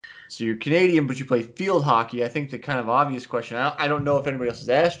So you're Canadian, but you play field hockey. I think the kind of obvious question, I don't know if anybody else has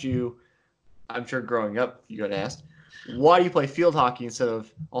asked you, I'm sure growing up you got asked, why do you play field hockey instead of,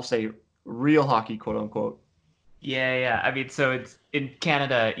 I'll say, real hockey, quote unquote? Yeah. I mean, so it's in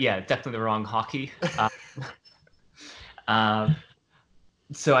Canada. Yeah, definitely the wrong hockey. Um,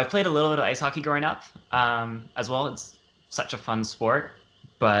 so I played a little bit of ice hockey growing up, as well. It's such a fun sport,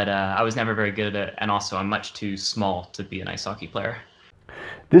 but I was never very good at it, and also I'm much too small to be an ice hockey player.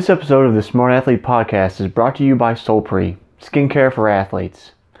 This episode of the Smart Athlete Podcast is brought to you by Solpre, skincare for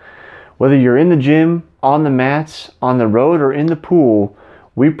athletes. Whether you're in the gym, on the mats, on the road, or in the pool,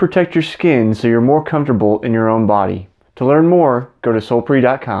 we protect your skin so you're more comfortable in your own body. To learn more, go to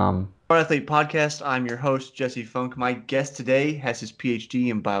solpre.com. Smart Athlete Podcast. I'm your host, Jesse Funk. My guest today has his PhD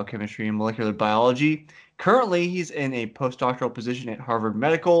in biochemistry and molecular biology. Currently, he's in a postdoctoral position at Harvard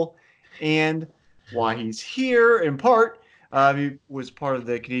Medical. And why he's here, in part, he was part of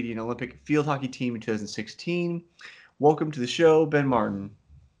the Canadian Olympic field hockey team in 2016. Welcome to the show, Ben Martin.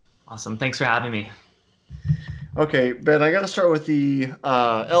 Awesome. Thanks for having me. Okay, Ben, I got to start with the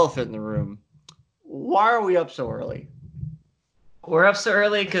elephant in the room. Why are we up so early? We're up so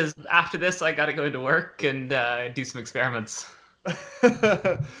early because after this, I got to go to work and do some experiments.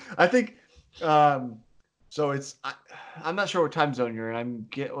 I think so. I'm not sure what time zone you're in.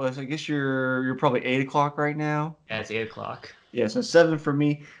 I guess you're probably 8 o'clock right now. Yeah, it's 8 o'clock. Yeah, so 7 for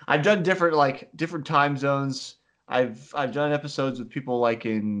me. I've done different time zones. I've done episodes with people like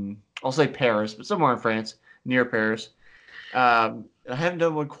in, I'll say Paris, but somewhere in France, near Paris. I haven't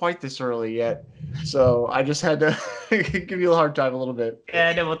done one quite this early yet, so I just had to give you a hard time a little bit.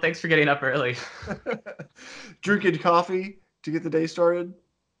 Yeah, no, well, thanks for getting up early. Drinking coffee to get the day started.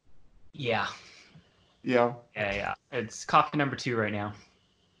 Yeah, Yeah. yeah. It's coffee number 2 right now.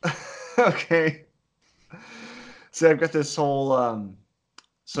 Okay. So I've got this whole.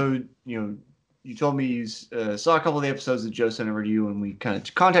 So you told me you saw a couple of the episodes that Joe sent over to you, and we kind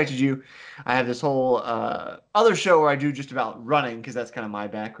of contacted you. I have this whole other show where I do just about running because that's kind of my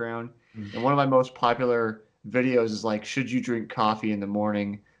background. And one of my most popular videos is like, should you drink coffee in the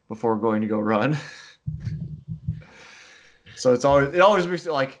morning before going to go run? So it always makes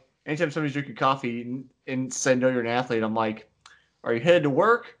it like anytime somebody's drinking coffee and say no, you're an athlete. I'm like, are you headed to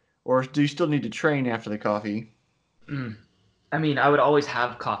work or do you still need to train after the coffee? Mm. I mean, I would always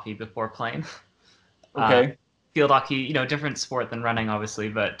have coffee before playing. Uh, Okay. Field hockey, different sport than running, obviously,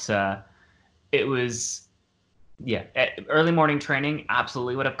 but it was, yeah, early morning training,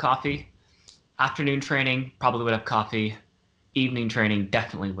 absolutely would have coffee. Afternoon training, probably would have coffee. Evening training,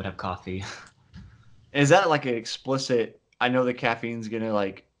 definitely would have coffee. Is that like an explicit, I know the caffeine's gonna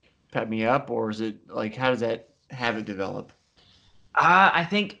like pep me up, or is it like how does that habit develop? I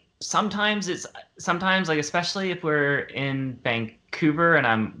think sometimes like especially if we're in Vancouver and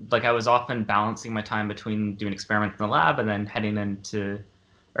I was often balancing my time between doing experiments in the lab and then heading to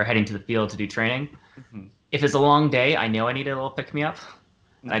the field to do training. Hmm. If it's a long day, I know I need a little pick me up.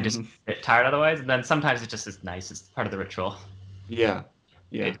 I just Hmm. get tired otherwise. And then sometimes it just is nice. It's part of the ritual. Yeah.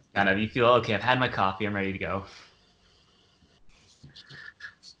 Yeah. It kind of you feel okay. I've had my coffee. I'm ready to go.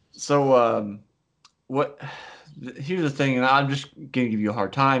 So what here's the thing, and I'm just gonna give you a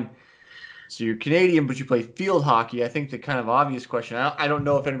hard time. So you're Canadian, but you play field hockey. I think the kind of obvious question, I don't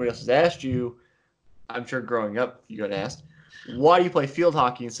know if anybody else has asked you, I'm sure growing up you got asked, why do you play field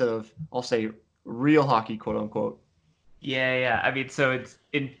hockey instead of, I'll say, real hockey, quote unquote? Yeah. I mean, so it's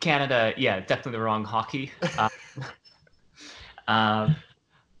in Canada. Yeah, definitely the wrong hockey. Um,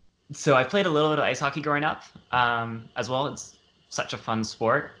 so I played a little bit of ice hockey growing up, as well. It's such a fun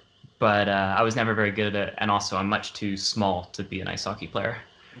sport, but I was never very good at it, and also I'm much too small to be an ice hockey player.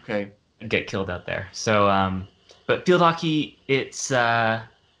 Okay. I'd get killed out there. So, but field hockey, it's a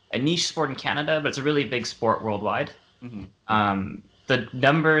niche sport in Canada, but it's a really big sport worldwide. Hmm. The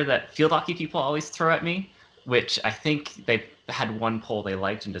number that field hockey people always throw at me, which I think they had one poll they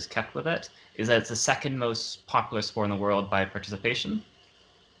liked and just kept with it, is that it's the second most popular sport in the world by participation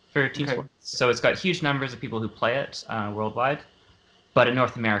for team Okay. sports. So it's got huge numbers of people who play it worldwide, but in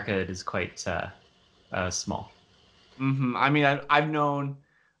North America it is quite small. I mean, I've known.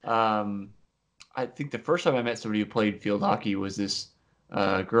 Um, I think the first time I met somebody who played field hockey was this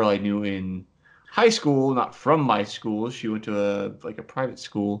girl I knew in high school, not from my school. She went to a private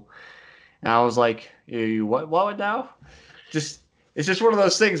school, and I was like, "You what now?" Just it's just one of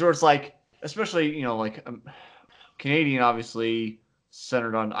those things where it's like, especially like Canadian, obviously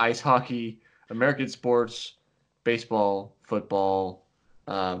centered on ice hockey, American sports, baseball, football,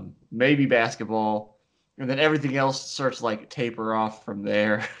 maybe basketball, and then everything else starts to like taper off from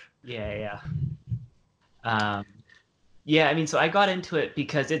there. Yeah. Um, Yeah, I mean, so I got into it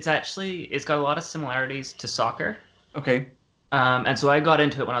because it's got a lot of similarities to soccer. Okay. And so I got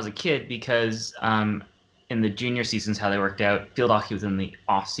into it when I was a kid because in the junior seasons, how they worked out, field hockey was in the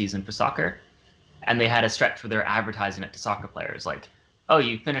off season for soccer, and they had a stretch where they're advertising it to soccer players, like, "Oh,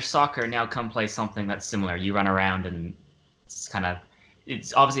 you finished soccer, now come play something that's similar. You run around and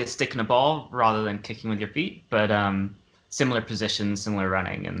it's obviously a stick and a ball rather than kicking with your feet, but similar positions, similar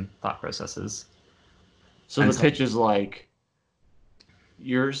running and thought processes." So And the so pitch is like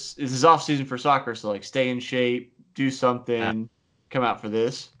this is off season for soccer, so like stay in shape, do something, come out for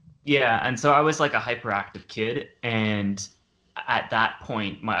this. yeah, and so I was like a hyperactive kid, and at that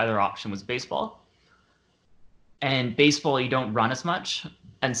point, my other option was baseball. And baseball, you don't run as much,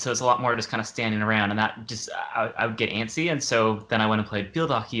 and so it's a lot more just kind of standing around, and that just I would get antsy, and so then I went and played field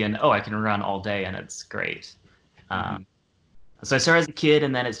hockey, and I can run all day, and it's great. Mhm. So I started as a kid,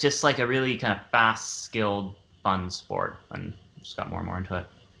 and then it's just like a really kind of fast, skilled, fun sport, and just got more and more into it.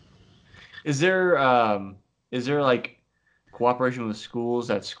 Is there like cooperation with schools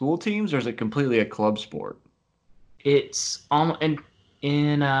at school teams, or is it completely a club sport? It's on in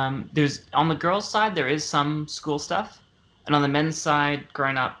there's on the girls' side there is some school stuff, and on the men's side,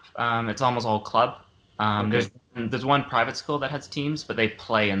 growing up, it's almost all club. Okay. There's one private school that has teams, but they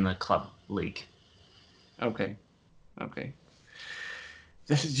play in the club league. Okay. Okay.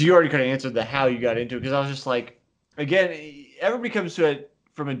 You already kind of answered the how you got into it because I was just like, again, everybody comes to it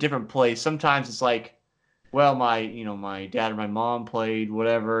from a different place. Sometimes it's like, well, my dad or my mom played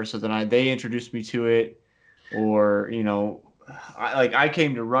whatever, so then they introduced me to it, or I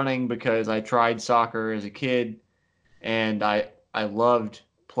came to running because I tried soccer as a kid, and I loved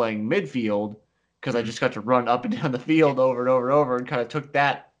playing midfield because I Mhm. just got to run up and down the field over and over and over, and kind of took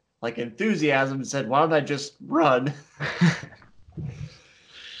that like enthusiasm and said, why don't I just run?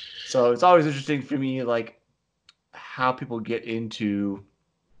 So it's always interesting for me, like how people get into,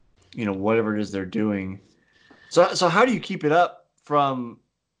 whatever it is they're doing. So how do you keep it up from?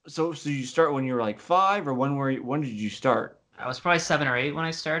 So you start when you were like 5, or when did you start? I was probably 7 or 8 when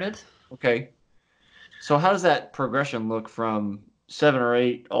I started. Okay. So how does that progression look from 7 or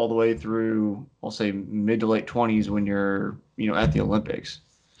 8 all the way through, I'll say mid to late 20s when you're, at the Olympics?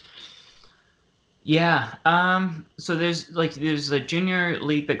 Yeah. So there's a junior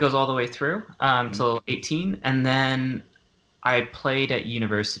league that goes all the way through Mhm. till 18, and then I played at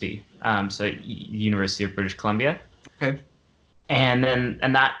university. So at University of British Columbia, Okay. and then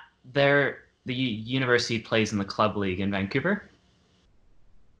and that there the university plays in the club league in Vancouver.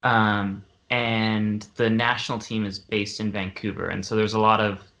 And the national team is based in Vancouver, and so there's a lot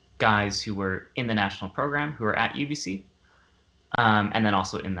of guys who were in the national program who are at UBC, and then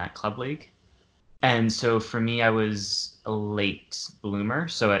also in that club league. And so for me, I was a late bloomer.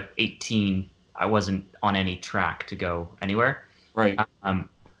 So at 18, I wasn't on any track to go anywhere. Right. Um,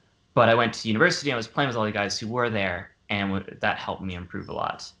 but I went to university. I was playing with all the guys who were there, and that helped me improve a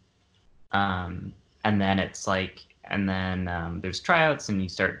lot. Um, and then there's tryouts, and you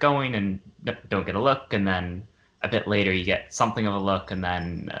start going, and don't get a look, and then a bit later you get something of a look, and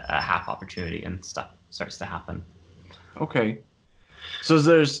then a half opportunity, and stuff starts to happen. Okay. So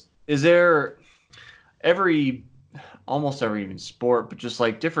is there every almost every even sport, but just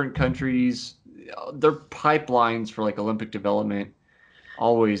like different countries, their pipelines for like Olympic development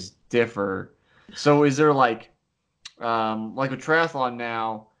always differ. So is there like a triathlon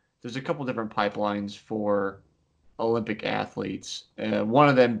now? There's a couple different pipelines for Olympic athletes. One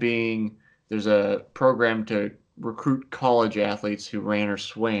of them being there's a program to recruit college athletes who ran or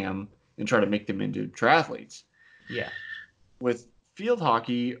swam and try to make them into triathletes. Yeah. With field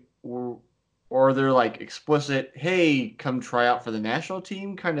hockey, or are there like explicit, hey, come try out for the national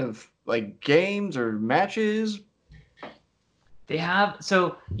team kind of like games or matches? They have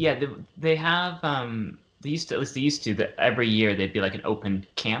they have they used to, at least they used to, that every year they'd be like an open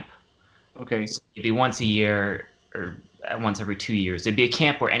camp. Okay. So it'd be once a year or once every 2 years. It'd be a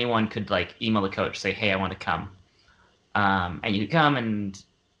camp where anyone could like email the coach, say, "Hey, I want to come," and you could come, and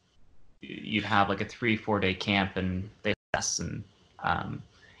you'd have like a 3-4 day camp, and they test, and um,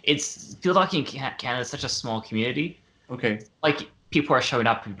 it's field hockey in Canada is such a small community. Okay. Like people are showing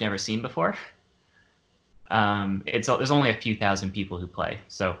up who've never seen before. There's only a few thousand people who play,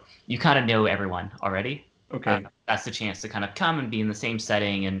 so you kind of know everyone already. Okay. That's the chance to kind of come and be in the same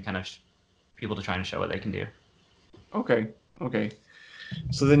setting and kind of people to try and show what they can do. Okay. Okay.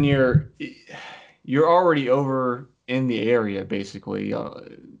 So then you're already over in the area basically.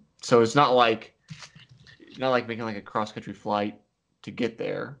 So it's not like making like a cross country flight to get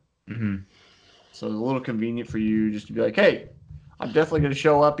there. Hmm. So it's a little convenient for you just to be like, hey, I'm definitely going to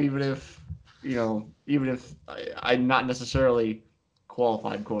show up even if even if I'm not necessarily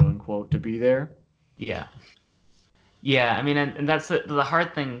qualified, quote unquote, to be there. Yeah. Yeah, I mean, and that's the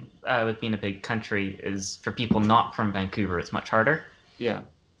hard thing with being a big country is for people not from Vancouver, it's much harder. Yeah,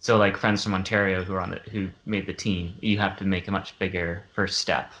 So, like friends from Ontario who made the team, you have to make a much bigger first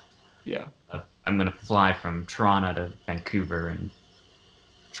step. yeah. I'm gonna fly from Toronto to Vancouver and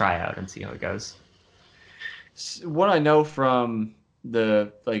try out and see how it goes. What I know from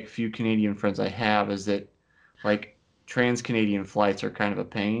the like few Canadian friends I have is that like trans-Canadian flights are kind of a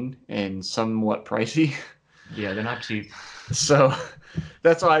pain and somewhat pricey. Yeah, they're not cheap. So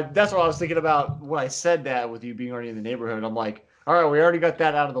that's what I was thinking about when I said that with you being already in the neighborhood. I'm like, all right, we already got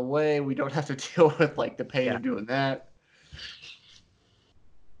that out of the way. We don't have to deal with like the pain Yeah. of doing that.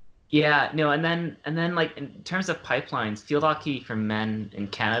 Yeah, no, and then like in terms of pipelines, field hockey for men in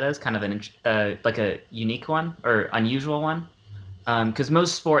Canada is kind of like a unique one or unusual one. Because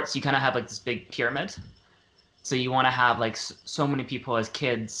most sports you kind of have like this big pyramid, so you want to have like so many people as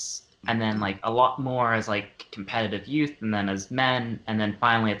kids, and then like a lot more as like competitive youth, and then as men, and then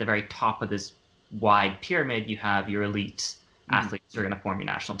finally at the very top of this wide pyramid you have your elite athletes who are going to form your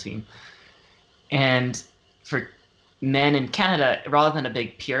national team. And for men in Canada, rather than a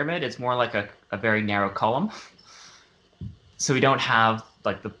big pyramid, it's more like a very narrow column. So we don't have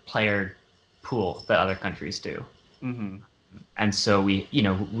like the player pool that other countries do. Mm-hmm. And so we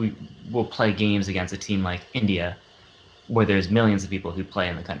will play games against a team like India, where there's millions of people who play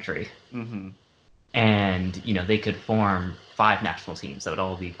in the country, Mm-hmm. and they could form 5 national teams that would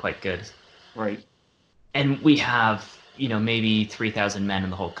all be quite good. Right. And we have maybe 3,000 men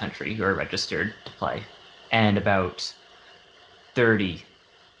in the whole country who are registered to play, and about 30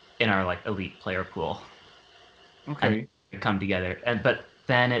 in our like elite player pool. Okay. And come together. But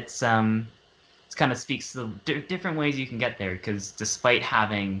then it's kind of speaks to the different ways you can get there, because despite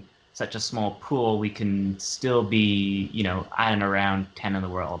having such a small pool, we can still be at and around 10 in the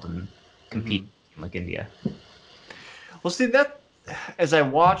world and compete like India. Well, see that as I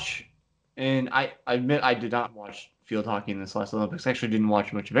watch, and I admit I did not watch field hockey in this last Olympics. I actually didn't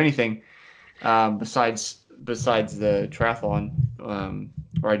watch much of anything besides the triathlon,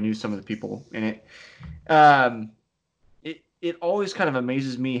 where I knew some of the people in it. Um, it always kind of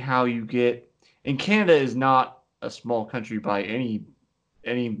amazes me how you get. And Canada is not a small country by any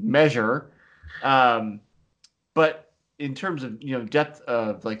measure, but in terms of depth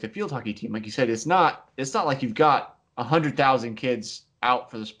of like the field hockey team, like you said, it's not like you've got 100,000 kids out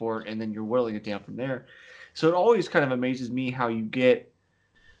for the sport and then you're whittling it down from there. So it always kind of amazes me how you get,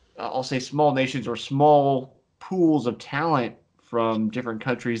 I'll say, small nations or small pools of talent from different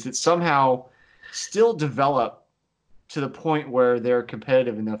countries that somehow still develop to the point where they're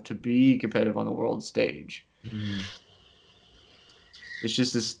competitive enough to be competitive on the world stage. Mm. It's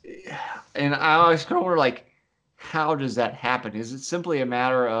just this, and I always kind of wonder, like, how does that happen? Is it simply a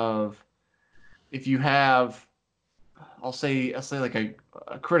matter of if you have, I'll say like a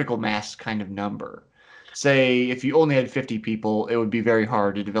critical mass kind of number. Say if you only had 50 people, it would be very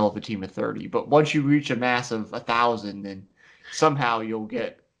hard to develop a team of 30. But once you reach a mass of 1,000, then somehow you'll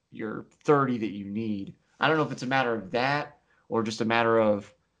get your 30 that you need. I don't know if it's a matter of that or just a matter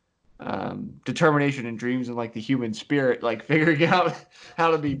of determination and dreams and like the human spirit, like figuring out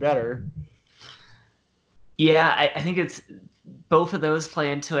how to be better. Yeah, I think it's both of those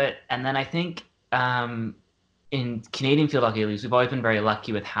play into it, and then I think in Canadian field hockey leagues, we've always been very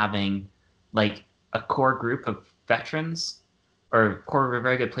lucky with having like a core group of veterans or core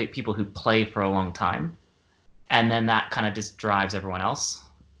very good people who play for a long time, and then that kind of just drives everyone else.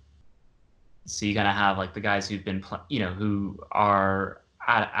 So you're gonna have like the guys who've been who are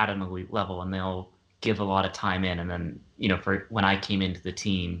at an elite level, and they'll give a lot of time in, and then for when I came into the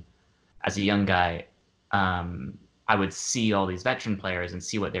team as a young guy, I would see all these veteran players and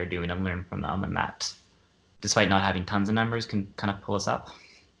see what they're doing and learn from them, and that, despite not having tons of numbers, can kind of pull us up.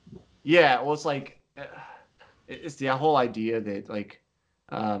 Yeah, well, it's like it's the whole idea that like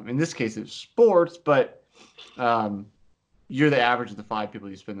in this case it's sports, but you're the average of the 5 people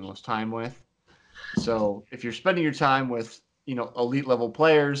you spend the most time with. So if you're spending your time with elite level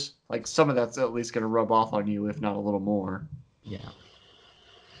players, like some of that's at least going to rub off on you, if not a little more. Yeah.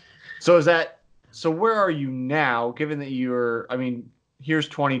 So where are you now? Given that I mean, here's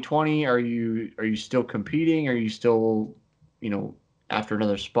 2020. Are you still competing? Are you still, after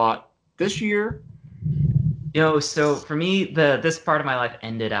another spot this year? So for me, this part of my life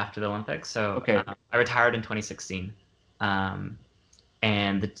ended after the Olympics. So Okay. I retired in 2016,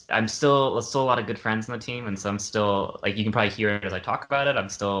 and I'm still a lot of good friends on the team, and so I'm still, like, you can probably hear it as I talk about it. I'm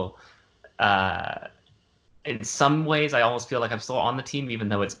still in some ways, I almost feel like I'm still on the team, even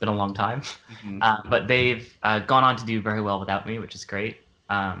though it's been a long time. Mm-hmm. But they've gone on to do very well without me, which is great.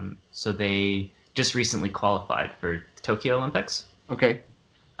 So they just recently qualified for the Tokyo Olympics. Okay.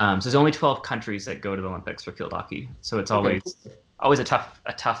 So there's only 12 countries that go to the Olympics for field hockey. So it's Okay. always a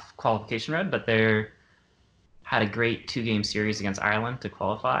tough qualification road, but they're had a great 2-game series against Ireland to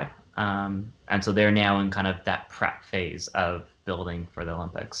qualify. And so they're now in kind of that prep phase of building for the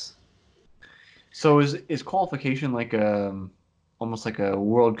Olympics. So is qualification like almost like a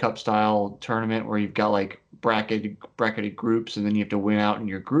World Cup style tournament where you've got like bracketed groups and then you have to win out in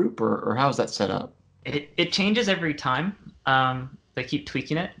your group, or how's that set up? It changes every time. They keep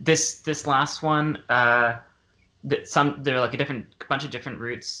tweaking it. This last one, there are like a bunch of different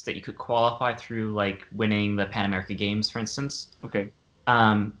routes that you could qualify through, like winning the Pan American Games, for instance. Okay.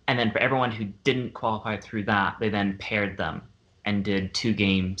 And then for everyone who didn't qualify through that, they then paired them and did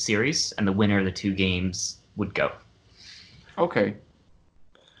 2-game series, and the winner of the 2 games would go. Okay.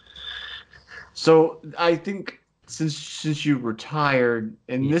 So I think since you retired,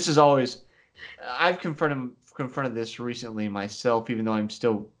 and this is always, I've confronted this recently myself, even though I'm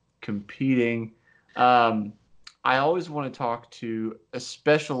still competing. I always want to talk to,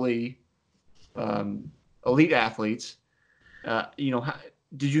 especially elite athletes.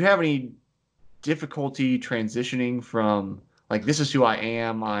 Did you have any difficulty transitioning from like this is who I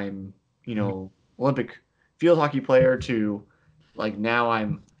am? I'm Olympic field hockey player to like now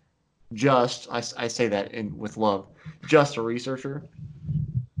I'm just I say that with love, just a researcher.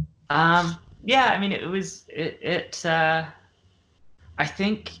 Yeah, I mean, I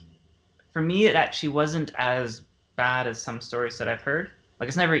think for me, it actually wasn't as bad as some stories that I've heard. Like,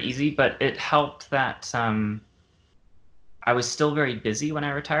 it's never easy, but it helped that I was still very busy when I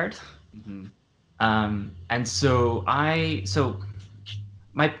retired. Mm-hmm. And so I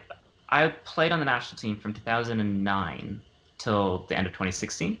played on the national team from 2009 till the end of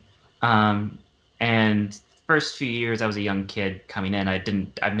 2016. And first few years I was a young kid coming in.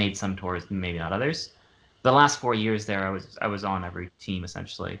 I made some tours, maybe not others. The last 4 years there, I was on every team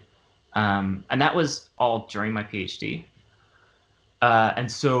essentially. And that was all during my PhD.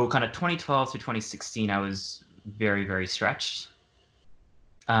 And so kind of 2012 through 2016, I was very, very stretched.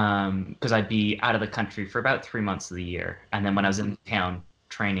 Because I'd be out of the country for about 3 months of the year. And then when I was in town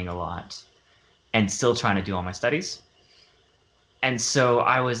training a lot and still trying to do all my studies. And so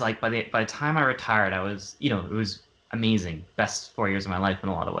I was like, by the time I retired, I was, it was amazing. Best 4 years of my life in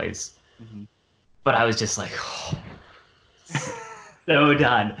a lot of ways. Mm-hmm. But I was just like, oh, so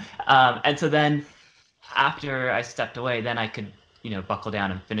done. And so then after I stepped away, then I could, buckle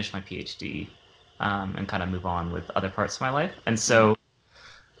down and finish my PhD and kind of move on with other parts of my life. And so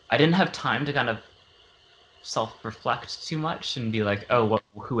I didn't have time to kind of self-reflect too much and be like, oh,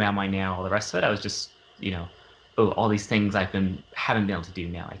 who am I now? All the rest of it. I was just, all these things haven't been able to do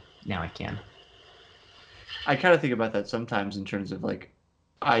now. Now I can. I kind of think about that sometimes in terms of like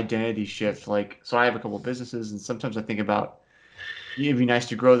identity shift. Like, so I have a couple of businesses, and sometimes I think about it'd be nice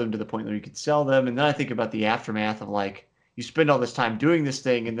to grow them to the point where you could sell them, and then I think about the aftermath of like you spend all this time doing this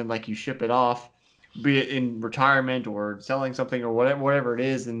thing, and then like you ship it off, be it in retirement or selling something or whatever it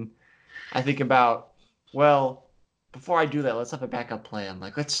is, and I think about, well, before I do that, let's have a backup plan.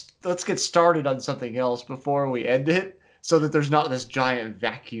 Like let's get started on something else before we end it, so that there's not this giant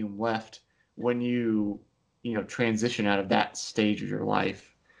vacuum left when you transition out of that stage of your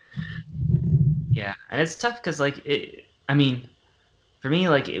life. Yeah, and it's tough because I mean, for me,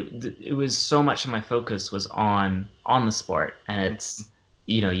 like it was so much of my focus was on the sport, and it's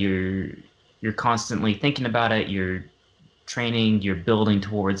you're constantly thinking about it. You're training, you're building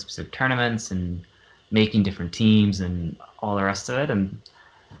towards specific tournaments and making different teams and all the rest of it, and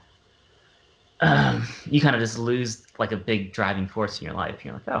you kind of just lose like a big driving force in your life.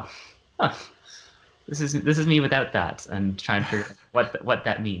 You're like, oh, this is me without that, and trying to figure out what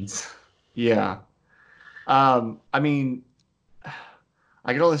that means. Yeah. I mean,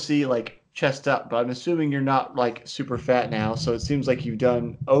 I can only see like chest up, but I'm assuming you're not like super fat now, so it seems like you've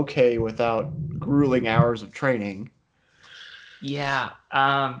done okay without grueling hours of training. Yeah.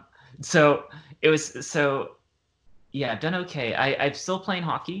 So it was so yeah, I've done okay. I'm still playing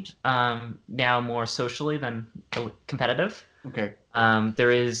hockey. Now more socially than competitive. Okay.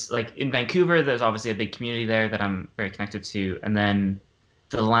 There is like in Vancouver, there's obviously a big community there that I'm very connected to, and then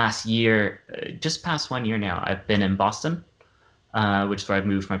the last year, just past 1 year now, I've been in Boston, which is where I've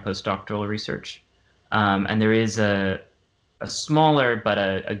moved for my postdoctoral research. And there is a smaller but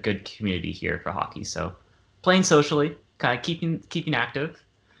a good community here for hockey. So playing socially, kind of keeping active.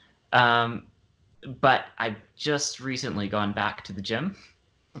 But I've just recently gone back to the gym.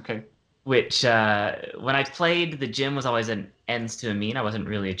 Okay. which when I played, the gym was always an ends to a mean. I wasn't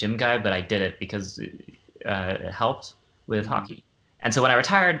really a gym guy, but I did it because it helped with Mhm. hockey. And so when I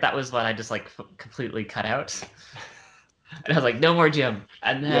retired, that was what I just like completely cut out. And I was like, no more gym.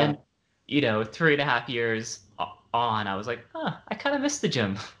 And Yeah. then, 3.5 years on, I was like, huh, I kind of miss the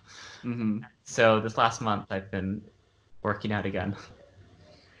gym. Hmm. So this last month, I've been working out again.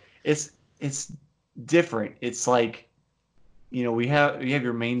 It's different. It's like, we have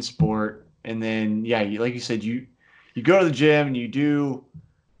your main sport, and then yeah, like you said, you go to the gym and you do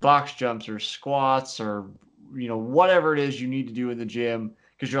box jumps or squats or whatever it is you need to do in the gym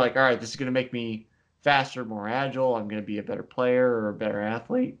because you're like, all right, this is going to make me faster, more agile. I'm going to be a better player or a better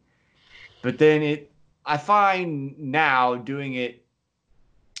athlete. But then I find now doing it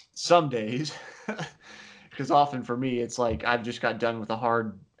some days, because often for me, it's like I've just got done with a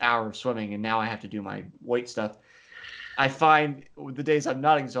hard hour of swimming and now I have to do my weight stuff. I find the days I'm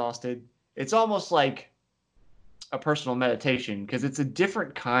not exhausted, it's almost like a personal meditation because it's a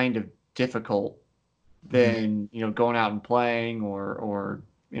different kind of difficult Mhm. than going out and playing or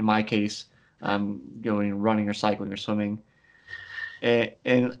in my case, going running or cycling or swimming,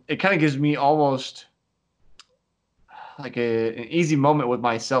 and it kind of gives me almost like an easy moment with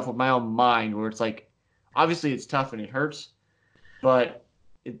myself, with my own mind, where it's like, obviously it's tough and it hurts, but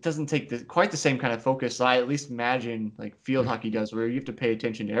it doesn't take quite the same kind of focus I at least imagine like field hockey does, where you have to pay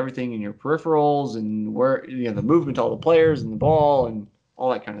attention to everything in your peripherals and where the movement, all the players and the ball and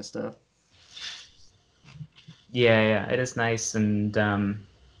all that kind of stuff. Yeah, yeah, it is nice, and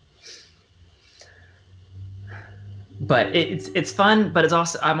but it's fun. But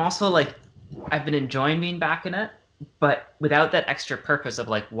I'm also like, I've been enjoying being back in it, but without that extra purpose of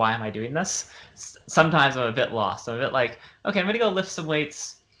like, why am I doing this? Sometimes I'm a bit lost. I'm a bit like, okay, I'm gonna go lift some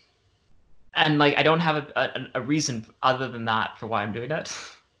weights, and like I don't have a reason other than that for why I'm doing it.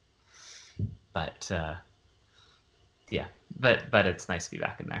 But yeah, but it's nice to be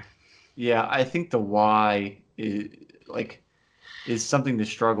back in there. Yeah, I think the why is something to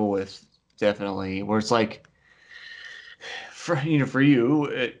struggle with, definitely, where it's like for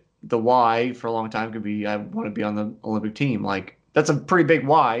you the why for a long time could be I want to be on the Olympic team. Like that's a pretty big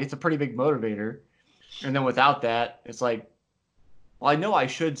why. It's a pretty big motivator. And then without that, it's like, well, I know I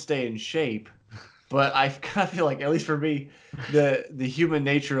should stay in shape, but I kind of feel like, at least for me, the human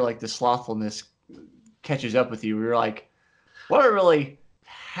nature, like the slothfulness, catches up with you. You're like, well, I don't really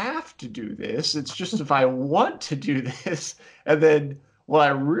have to do this. It's just if I want to do this, and then what I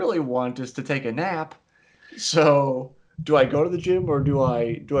really want is to take a nap. So do I go to the gym or do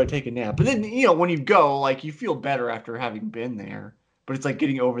I take a nap? But then when you go, like you feel better after having been there. But it's like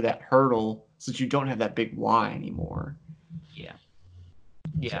getting over that hurdle since you don't have that big why anymore. Yeah.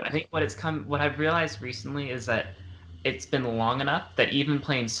 Yeah, So I think what I've realized recently is that it's been long enough that even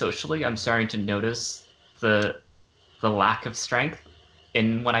playing socially, I'm starting to notice the lack of strength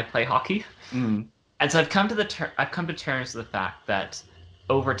in when I play hockey. mm, And so I've come to terms with the fact that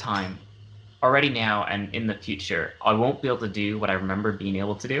over time, already now and in the future, I won't be able to do what I remember being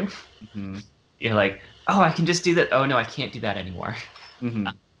able to do. hmm You're like, oh, I can just do that. Oh no, I can't do that anymore. hmm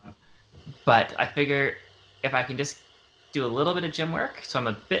But I figure if I can just do a little bit of gym work, so I'm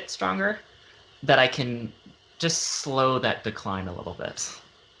a bit stronger, that I can just slow that decline a little bit.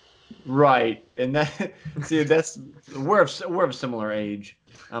 right. And that see that's we're of a similar age.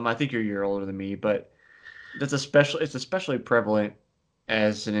 I think you're a year older than me, but it's especially prevalent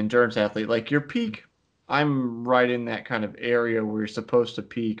as an endurance athlete. Like your peak, I'm right in that kind of area where you're supposed to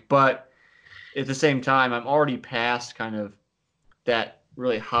peak, but at the same time, I'm already past kind of that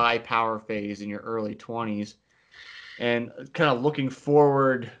really high power phase in your early 20s and kind of looking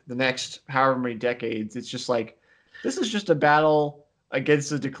forward the next however many decades. It's just like this is just a battle against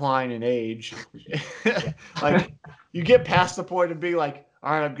the decline in age. Like you get past the point of being like,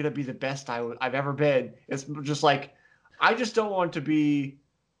 all right, I'm gonna be the best I've ever been. It's just like I just don't want to be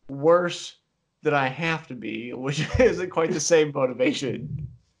worse than I have to be, which isn't quite the same motivation.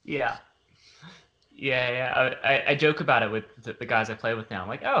 Yeah, yeah. I joke about it with the guys I play with now. I'm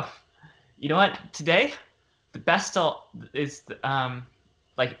like, oh, you know what? Today, the best is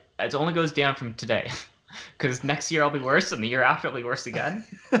like it only goes down from today, because next year I'll be worse, and the year after I'll be worse again.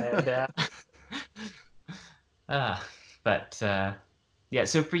 And uh, but yeah.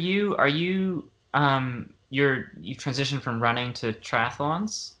 So for you, are you've transitioned from running to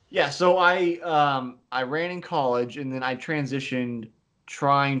triathlons? Yeah, so I ran in college and then I transitioned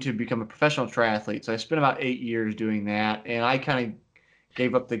trying to become a professional triathlete. So I spent about 8 years doing that, and I kind of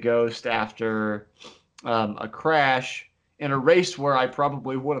gave up the ghost after a crash in a race where I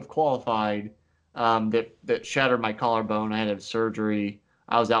probably would have qualified. That shattered my collarbone. I had to have surgery.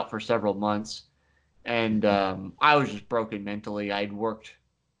 I was out for several months, and I was just broken mentally. I'd worked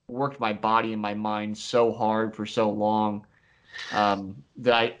my body and my mind so hard for so long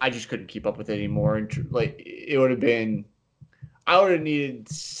that I just couldn't keep up with it anymore. And like it would have been, I would have needed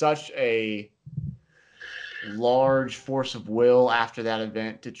such a large force of will after that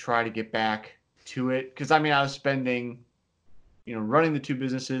event to try to get back to it. Because I mean, I was spending, running the two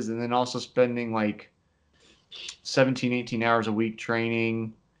businesses and then also spending like 17, 18 hours a week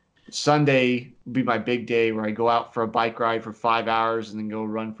training. Sunday would be my big day where I go out for a bike ride for 5 hours and then go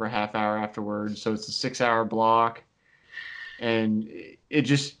run for a half hour afterwards. So it's a 6 hour block. And it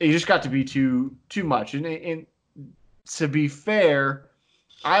just got to be too much. And to be fair,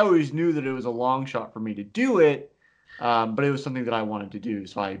 I always knew that it was a long shot for me to do it, but it was something that I wanted to do.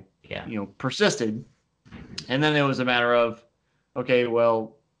 So I, persisted. And then it was a matter of, okay,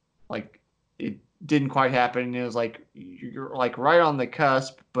 well, like it didn't quite happen. And it was like, you're like right on the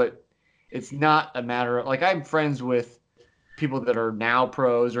cusp, but it's not a matter of like, I'm friends with people that are now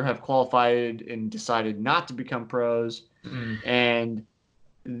pros or have qualified and decided not to become pros. And,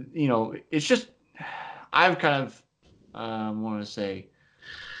 it's just, I've kind of, want to say,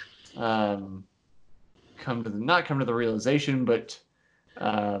 not come to the realization, but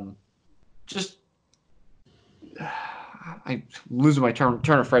just I'm losing my turn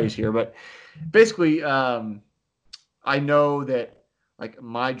of phrase here, but basically, I know that like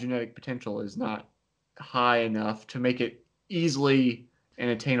my genetic potential is not high enough to make it easily an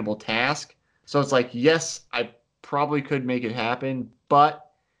attainable task. So it's like, yes, I probably could make it happen,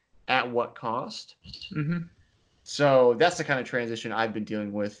 but at what cost? Mm-hmm. So that's the kind of transition I've been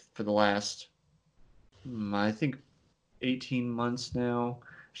dealing with for the last, I think, 18 months now.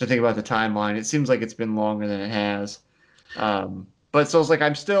 Should I think about the timeline? It seems like it's been longer than it has. But so it's like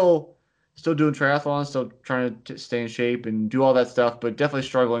I'm still doing triathlon, still trying to stay in shape and do all that stuff, but definitely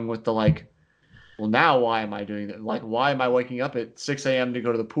struggling with the like, well, now why am I doing that? Like, why am I waking up at 6 a.m. to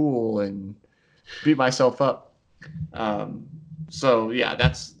go to the pool and beat myself up? So yeah,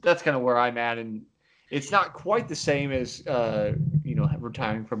 that's kind of where I'm at, and it's not quite the same as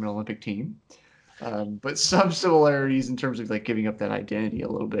retiring from an Olympic team, but some similarities in terms of like giving up that identity a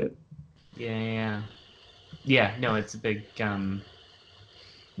little bit. Yeah. No, it's a big,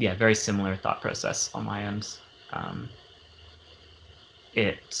 very similar thought process on my end.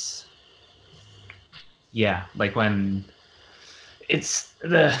 Like when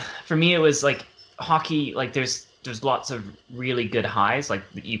for me it was like hockey, like there's lots of really good highs, like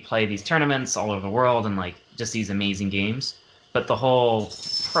you play these tournaments all over the world and like just these amazing games, but the whole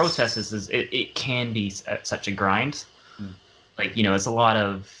process is it can be such a grind. Like it's a lot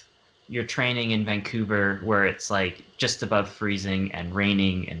of you're training in Vancouver where it's like just above freezing and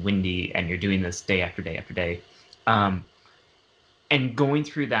raining and windy, and you're doing this day after day after day, and going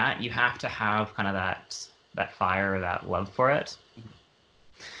through that you have to have kind of that fire, that love for it.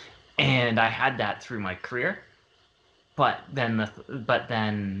 And I had that through my career, but then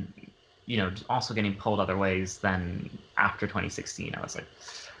also getting pulled other ways. Then after 2016, I was like,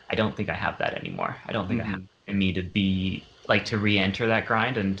 I don't think I have that anymore. I don't think I have it in me to be like to re-enter that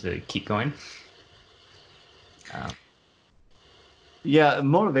grind and to keep going.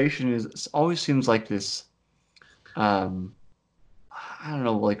 Motivation always seems like this. I don't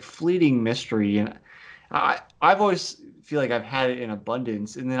know, like fleeting mystery, and I've always feel like I've had it in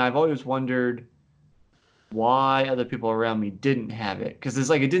abundance, and then I've always wondered why other people around me didn't have it, because it's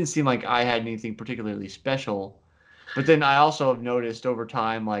like it didn't seem like I had anything particularly special. But then I also have noticed over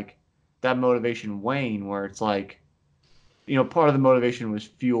time like that motivation wane, where it's like, part of the motivation was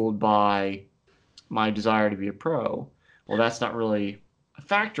fueled by my desire to be a pro. Well, that's not really a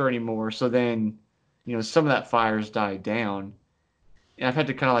factor anymore. So then, some of that fire's died down, and I've had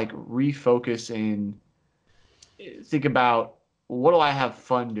to kind of like refocus and think about, what do I have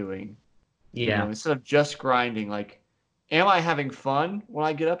fun doing? Instead of just grinding, like, am I having fun when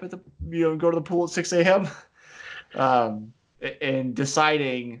I get up at go to the pool at 6 a.m.? And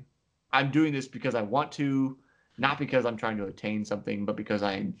deciding I'm doing this because I want to, not because I'm trying to attain something, but because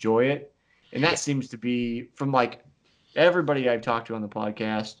I enjoy it. And that seems to be from like everybody I've talked to on the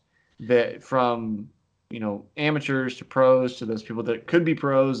podcast, that from, amateurs to pros to those people that could be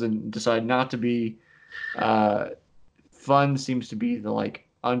pros and decide not to be, fun seems to be the like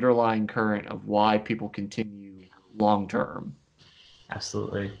underlying current of why people continue long term.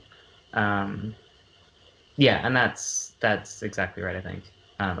 Absolutely. And that's exactly right. I think,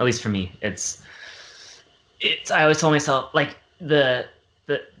 at least for me, it's I always told myself like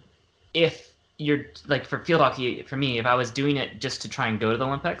if you're like for field hockey, for me, if I was doing it just to try and go to the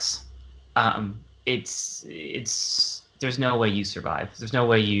Olympics, it's there's no way you survive. There's no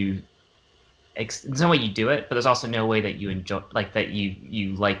way you do it, but there's also no way that you enjoy, like that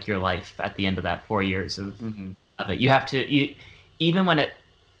you like your life at the end of that 4 years of it. You have to, even when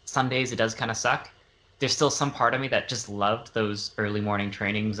some days it does kind of suck. There's still some part of me that just loved those early morning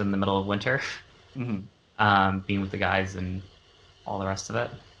trainings in the middle of winter, being with the guys and all the rest of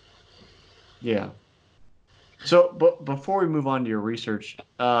it. Yeah. So, but before we move on to your research,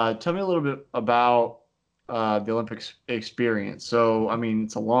 tell me a little bit about the Olympics experience. So, I mean,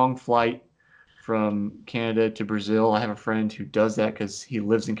 it's a long flight from Canada to Brazil. I have a friend who does that because he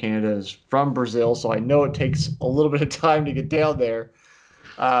lives in Canada, is from Brazil, so I know it takes a little bit of time to get down there.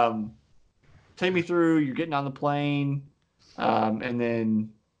 Take me through. You're getting on the plane, and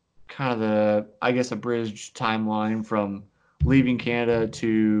then kind of I guess, a bridge timeline from leaving Canada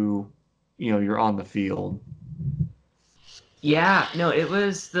to, you're on the field. Yeah, no, it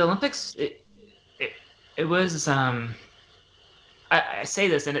was the Olympics. It was. I say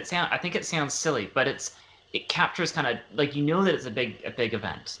this, and I think it sounds silly, but it captures kind of like that it's a big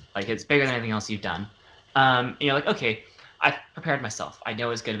event. Like it's bigger than anything else you've done. And you're like, okay, I've prepared myself. I know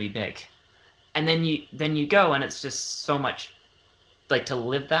it's going to be big, and then you go, and it's just so much. Like to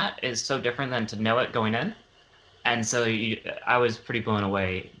live that is so different than to know it going in, and so I was pretty blown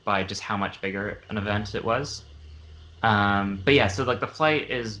away by just how much bigger an event it was. But yeah, so like the flight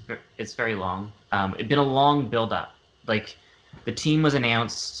it's very long. It'd been a long build up. Like the team was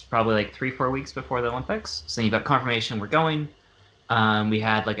announced probably like 3-4 weeks before the Olympics. So you got confirmation we're going. We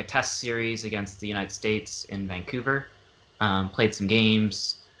had like a test series against the United States in Vancouver. Played some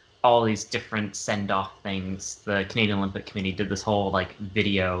games, all these different send-off things. The Canadian Olympic Committee did this whole like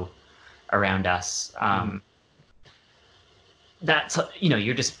video around us. That's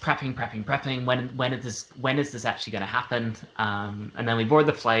you're just prepping. When is this actually going to happen? And then we board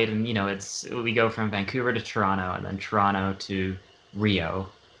the flight, and we go from Vancouver to Toronto, and then Toronto to Rio,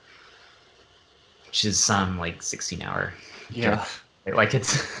 which is some like 16-hour. Yeah, like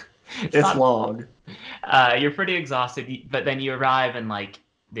it's long. You're pretty exhausted, but then you arrive and like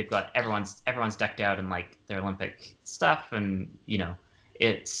they've got everyone's decked out in like their Olympic stuff, and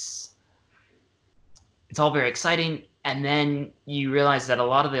it's all very exciting. And then you realize that a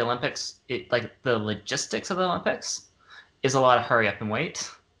lot of the Olympics, like the logistics of the Olympics, is a lot of hurry up and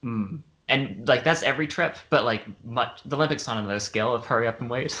wait. And like that's every trip, but like the Olympics on another scale of hurry up and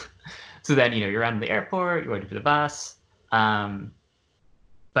wait. So then you're around the airport, you're waiting for the bus,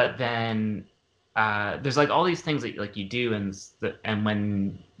 but then there's like all these things that like you do, and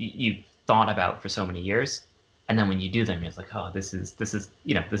when you thought about for so many years, and then when you do them, it's like, oh, this is this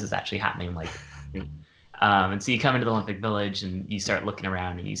is actually happening, like. And so you come into the Olympic Village and you start looking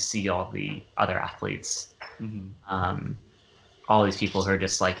around and you see all the other athletes, all these people who are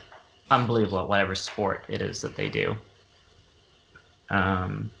just like unbelievable at whatever sport it is that they do.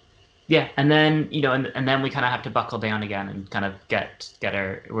 Yeah, and then and then we kind of have to buckle down again and kind of get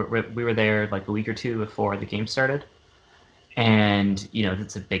our. We were there like a week or two before the game started, and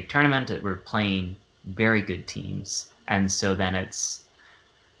it's a big tournament. We're playing very good teams, and so then it's.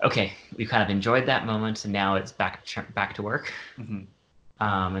 Okay, we've kind of enjoyed that moment, and now it's back to work. And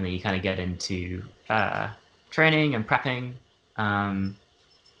then you kind of get into training and prepping, and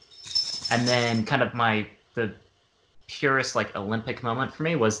then kind of the purest like Olympic moment for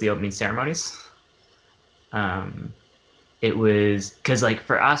me was the opening ceremonies. It was because like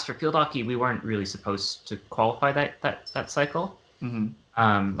for us for field hockey, we weren't really supposed to qualify that cycle.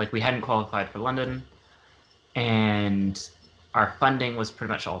 Like we hadn't qualified for London, and our funding was pretty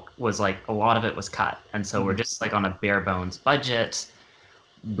much a lot of it was cut. And so we're just like on a bare bones budget.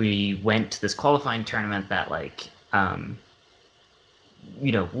 We went to this qualifying tournament that like,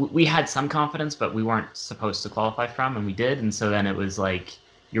 we had some confidence, but we weren't supposed to qualify from, and we did. And so then it was like,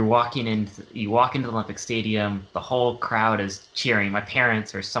 you walk into the Olympic Stadium, the whole crowd is cheering. My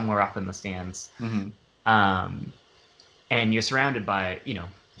parents are somewhere up in the stands. And you're surrounded by,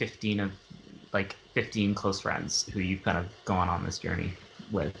 15 close friends who you've kind of gone on this journey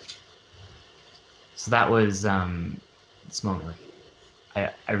with. So that was this moment.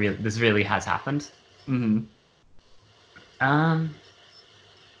 Like, this really has happened.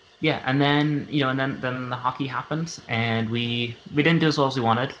 Yeah, and then then the hockey happened, and we didn't do as well as we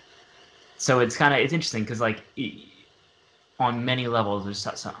wanted. So it's interesting because like on many levels, there's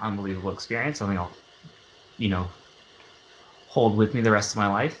such an unbelievable experience. Something I'll hold with me the rest of my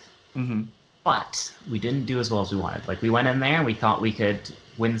life. But we didn't do as well as we wanted. Like we went in there and we thought we could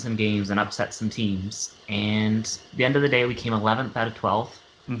win some games and upset some teams. And at the end of the day, we came 11th out of 12,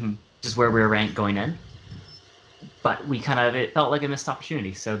 which is where we were ranked going in. But it felt like a missed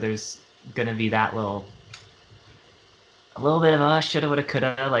opportunity. So there's going to be that little a little bit of a shoulda, woulda,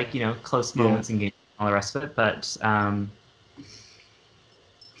 coulda, like, close Yeah. moments in games, all the rest of it.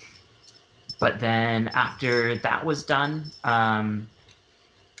 But then after that was done, our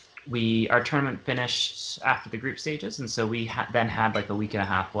tournament finished after the group stages, and so we then had like a week and a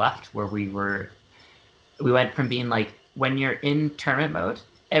half left where we went from being like, when you're in tournament mode,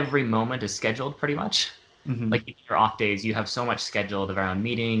 every moment is scheduled pretty much. Mm-hmm. Like your off days, you have so much scheduled around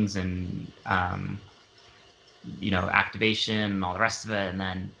meetings and activation and all the rest of it, and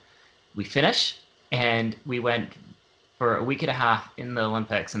then we finish, and we went for a week and a half in the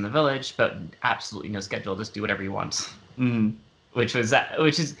Olympics in the village, but absolutely no schedule. Just do whatever you want. Mm-hmm. It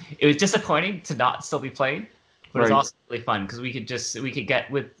was disappointing to not still be playing, but it was Right. also really fun because we could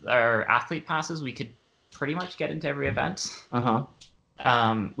get, with our athlete passes, we could pretty much get into every event.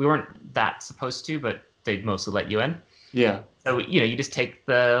 We weren't that supposed to, but they'd mostly let you in. Yeah. So you just take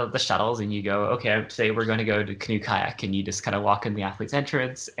the shuttles and you go, okay, today we're going to go to canoe kayak, and you just kind of walk in the athletes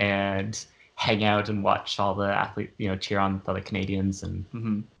entrance and hang out and watch all the athletes, cheer on the other Canadians, and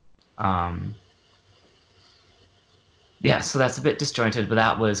Mm-hmm. yeah, so that's a bit disjointed, but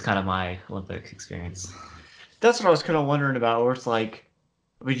that was kind of my Olympic experience. That's what I was kind of wondering about, where it's like,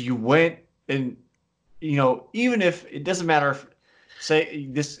 I mean, you went and, even if it doesn't matter if, say,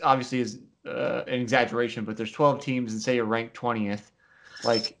 this obviously is an exaggeration, but there's 12 teams and say you're ranked 20th,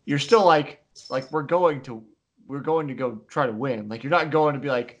 like, you're still like we're going to go try to win. Like, you're not going to be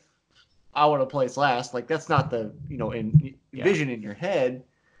like, I want to place last. Like, that's not the, vision in your head.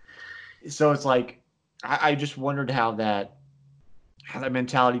 So it's like, I just wondered how that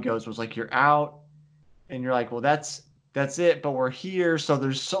mentality goes. Was like, you're out and you're like, well, that's it, but we're here. So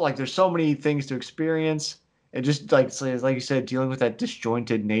there's so many things to experience. And just like you said, dealing with that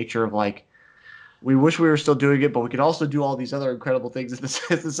disjointed nature of like, we wish we were still doing it, but we could also do all these other incredible things at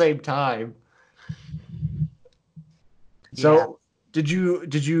the same time. So Yeah. did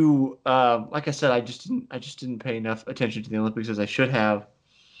you like I said, I just didn't pay enough attention to the Olympics as I should have.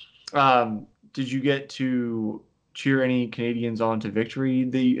 Did you get to cheer any Canadians on to victory?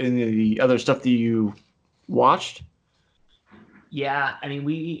 The other stuff that you watched? Yeah, I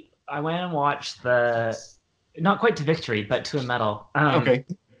mean, I went and watched not quite to victory, but to a medal. Okay.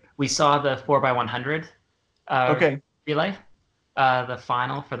 We saw the 4x100 Okay. relay, the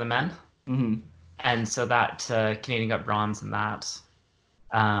final for the men. Mm-hmm. And so that Canadian got bronze in that.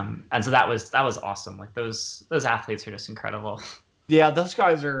 And so that was awesome. Like those athletes are just incredible. Yeah, those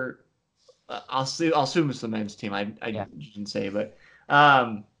guys are. I'll assume it's the men's team. I Yeah. didn't say, but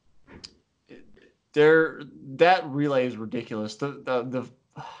that relay is ridiculous. The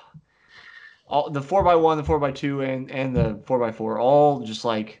 4x1, the 4x2, and the 4x4, all just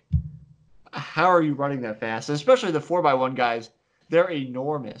like, how are you running that fast? And especially the 4x1 guys, they're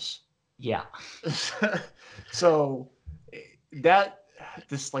enormous. Yeah. So the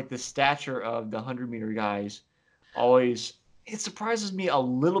stature of the 100-meter guys always, it surprises me a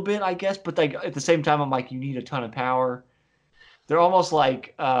little bit, I guess, but like at the same time, I'm like, you need a ton of power. They're almost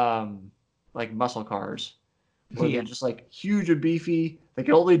like muscle cars, where they're just like huge and beefy. They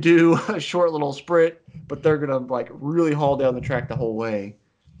can only do a short little sprint, but they're gonna like really haul down the track the whole way.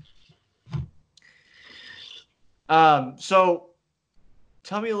 So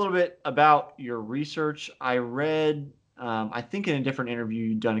tell me a little bit about your research. I read, I think in a different interview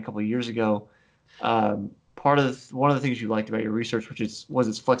you'd done a couple of years ago, one of the things you liked about your research, was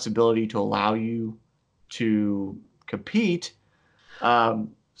its flexibility to allow you to compete.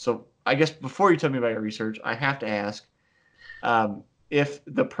 So I guess before you tell me about your research, I have to ask, if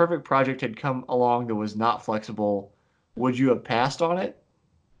the perfect project had come along that was not flexible, would you have passed on it?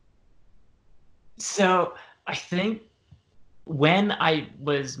 So I think when I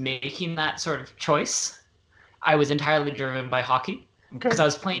was making that sort of choice, I was entirely driven by hockey, because I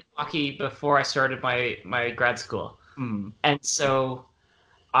was playing hockey before I started my grad school. Mm. And so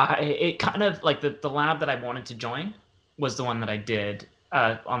it kind of like the lab that I wanted to join was the one that I did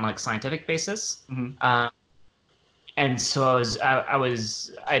on like scientific basis. Mm-hmm. And so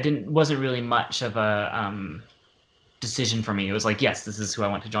wasn't really much of a decision for me. It was like, yes, this is who I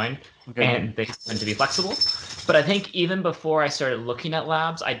want to join. Okay. And they happen to be flexible. But I think even before I started looking at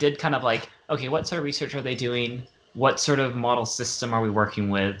labs, I did kind of like, okay, what sort of research are they doing? What sort of model system are we working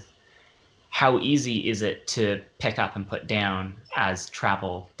with? How easy is it to pick up and put down as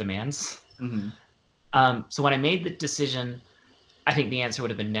travel demands? Mm-hmm. So when I made the decision, I think the answer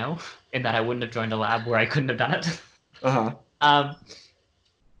would have been no, in that I wouldn't have joined a lab where I couldn't have done it. Uh-huh.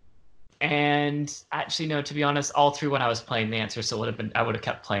 And actually, no, to be honest, all through when I was playing, the answer still would have been, I would have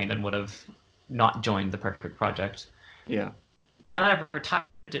kept playing and would have not joined the perfect project. Yeah. And I've retired,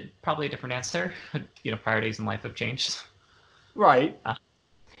 probably a different answer. Priorities in life have changed. Right.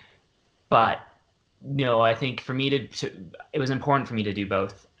 But no, I think for me it was important for me to do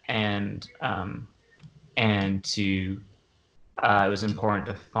both, and to it was important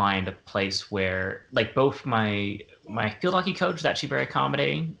to find a place where, like, both my field hockey coach was actually very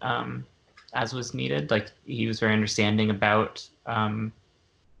accommodating, as was needed. Like, he was very understanding about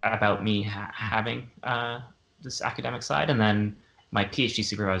me having this academic side, and then my PhD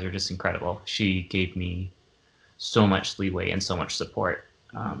supervisor, just incredible. She gave me so much leeway and so much support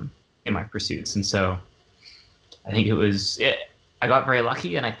in my pursuits, and so I think I got very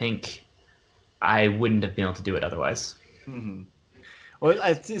lucky, and I think I wouldn't have been able to do it otherwise. Mm-hmm. Well,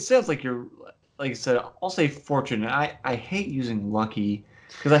 it sounds like you're, like I said, I'll say fortunate. I hate using lucky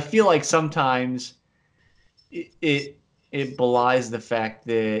because I feel like sometimes it belies the fact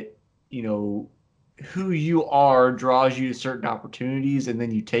that, you know, who you are draws you to certain opportunities and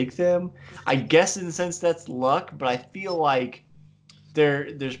then you take them. I guess in a sense that's luck, but I feel like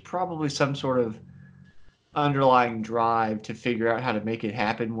there's probably some sort of underlying drive to figure out how to make it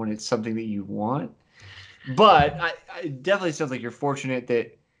happen when it's something that you want. But it definitely sounds like you're fortunate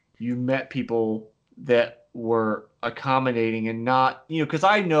that you met people that were accommodating and not, because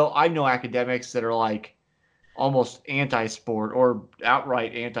I know academics that are like almost anti-sport or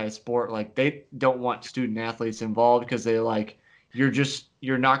outright anti-sport. Like they don't want student athletes involved because they're like,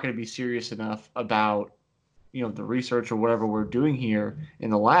 you're not going to be serious enough about, the research or whatever we're doing here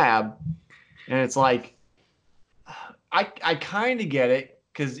in the lab. And it's like, I kind of get it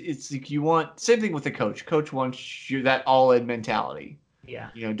because it's like you want same thing with the coach. Coach wants you that all in mentality. Yeah.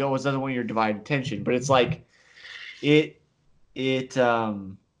 Doesn't want your divided attention, but it's like it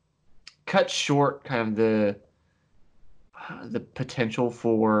cuts short kind of the potential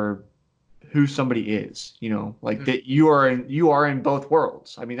for who somebody is. Like that you are in both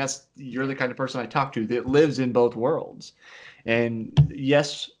worlds. I mean, you're the kind of person I talk to that lives in both worlds, and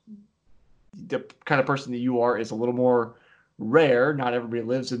yes, the kind of person that you are is a little more rare. Not everybody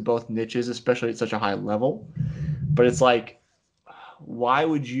lives in both niches, especially at such a high level. But it's like, why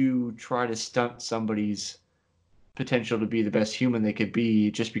would you try to stunt somebody's potential to be the best human they could be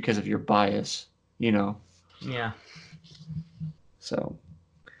just because of your bias? Yeah. So,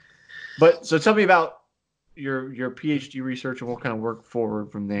 so tell me about your PhD research and we'll kind of work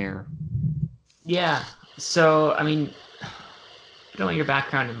forward from there. Yeah. So, I mean, I don't know what your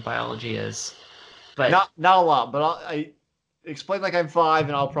background in biology is, but Not a lot, but I explain like I'm 5,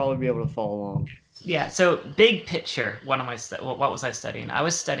 and I'll probably be able to follow along. yeah. So, big picture, what was I studying? I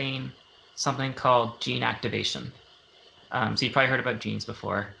was studying something called gene activation. So you've probably heard about genes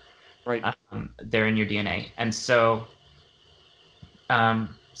before. Right. They're in your DNA, and so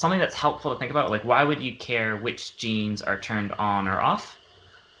something that's helpful to think about, like, why would you care which genes are turned on or off?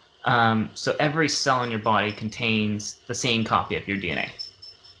 So every cell in your body contains the same copy of your DNA.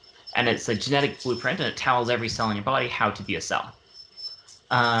 And it's a genetic blueprint, and it tells every cell in your body how to be a cell.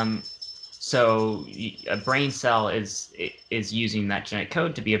 So a brain cell is using that genetic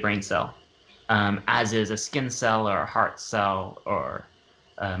code to be a brain cell, as is a skin cell or a heart cell or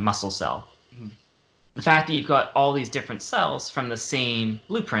a muscle cell. Mm-hmm. The fact that you've got all these different cells from the same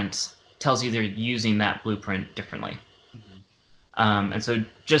blueprint tells you they're using that blueprint differently. And so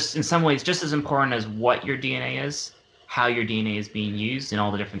just in some ways, just as important as what your DNA is, how your DNA is being used in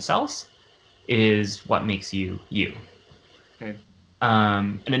all the different cells is what makes you you. Okay.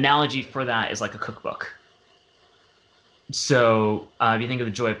 An analogy for that is like a cookbook. So if you think of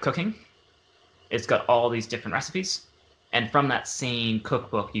the joy of cooking, it's got all these different recipes. And from that same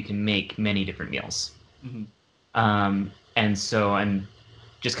cookbook, you can make many different meals. Mm-hmm. And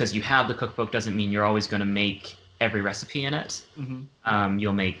just because you have the cookbook doesn't mean you're always going to make every recipe in it. Mm-hmm.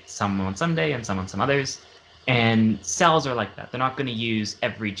 You'll make some on some day and some on some others. And cells are like that. They're not going to use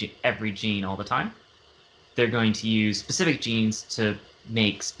every gene all the time. They're going to use specific genes to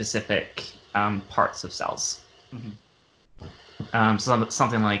make specific parts of cells. Mm-hmm. So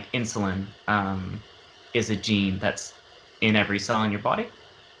something like insulin is a gene that's in every cell in your body,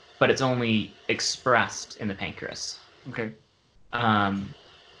 but it's only expressed in the pancreas. Okay.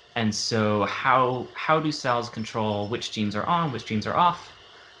 And so how do cells control which genes are on, which genes are off?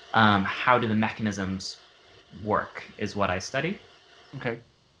 How do the mechanisms work is what I study. Okay.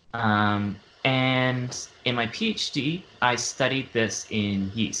 And in my PhD, I studied this in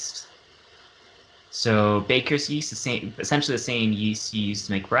yeast. So Baker's yeast, essentially the same yeast you use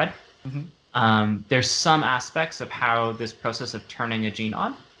to make bread. Mm-hmm. There's some aspects of how this process of turning a gene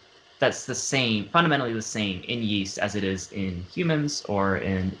on that's fundamentally the same in yeast as it is in humans or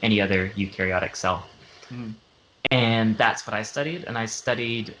in any other eukaryotic cell. Mm-hmm. And that's what I studied. And I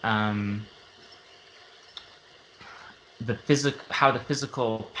studied how the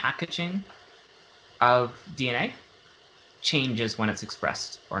physical packaging of DNA changes when it's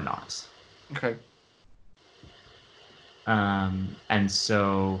expressed or not. Okay. And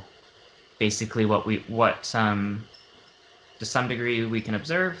so basically what to some degree we can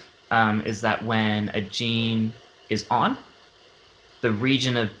observe is that when a gene is on, the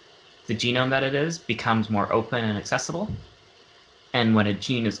region of the genome that it is becomes more open and accessible. And when a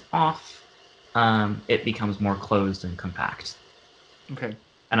gene is off, it becomes more closed and compact. Okay.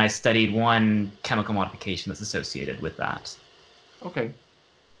 And I studied one chemical modification that's associated with that. Okay.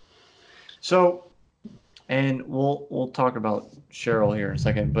 So, and we'll talk about Cheryl here in a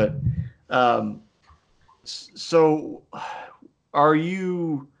second, but so are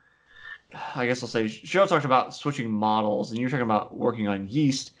you? I guess I'll say Cheryl talked about switching models, and you're talking about working on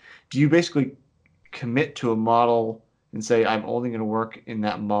yeast. Do you basically commit to a model and say I'm only going to work in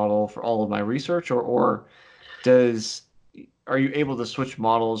that model for all of my research, or does are you able to switch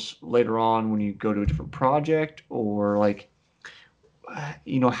models later on when you go to a different project, or like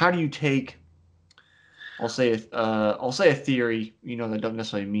how do you take I'll say a theory, that doesn't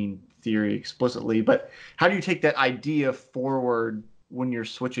necessarily mean theory explicitly, but how do you take that idea forward when you're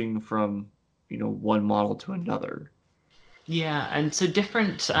switching from, one model to another? Yeah, and so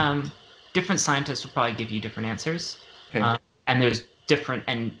different scientists will probably give you different answers. Okay. And there's different,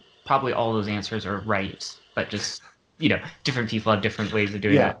 and probably all those answers are right, but just, different people have different ways of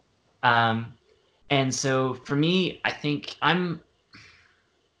doing Yeah. that. And so for me, I think I'm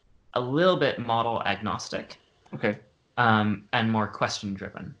a little bit model agnostic, Okay. and more question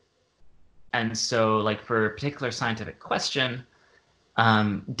driven. And so, like for a particular scientific question,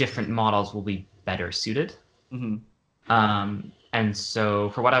 different models will be better suited. Mm-hmm. And so,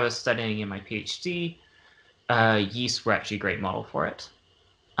 for what I was studying in my PhD, yeast were actually a great model for it.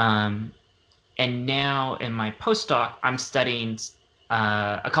 And now in my postdoc, I'm studying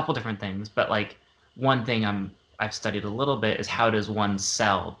a couple different things, but like one thing I've studied a little bit is how does one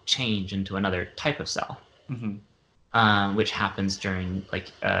cell change into another type of cell, which happens during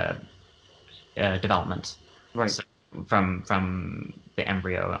like development. Right. So from the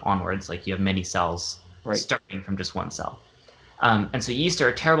embryo onwards, like you have many cells Right. starting from just one cell. And so yeast are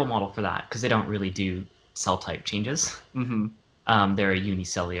a terrible model for that because they don't really do cell type changes. They're a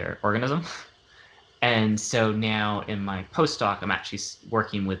unicellular organism. And so now in my postdoc, I'm actually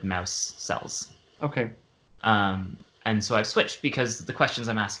working with mouse cells. Okay. And so I've switched because the questions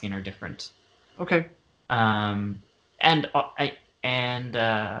I'm asking are different. Okay. And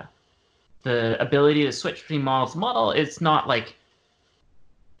the ability to switch between model to model, it's not that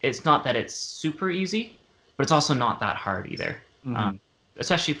it's super easy, but it's also not that hard either.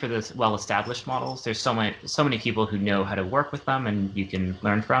 Especially for the well-established models, there's so many people who know how to work with them, and you can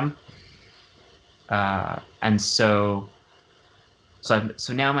learn from. And so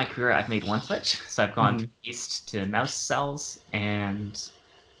now in my career, I've made one switch. So I've gone from yeast to mouse cells, and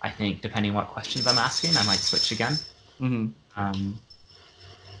I think depending on what questions I'm asking, I might switch again.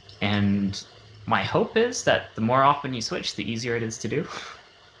 And my hope is that the more often you switch, the easier it is to do.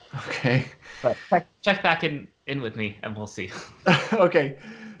 Okay. But check back in with me, and we'll see. Okay.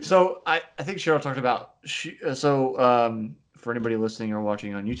 So I think Cheryl talked about for anybody listening or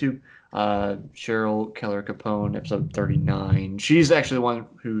watching on YouTube, Cheryl Keller Capone, episode 39. She's actually the one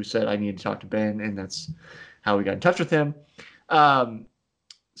who said I need to talk to Ben, and that's how we got in touch with him.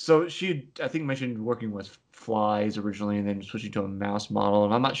 So she, I think, mentioned working with flies originally and then switching to a mouse model,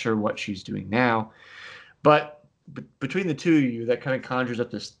 and I'm not sure what she's doing now. But between the two of you, that kind of conjures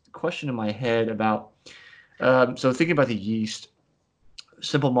up this question in my head about, so thinking about the yeast,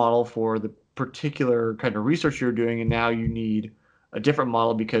 simple model for the particular kind of research you're doing, and now you need a different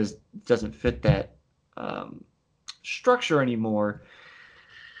model because it doesn't fit that structure anymore.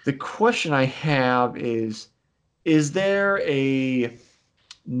 The question I have is there a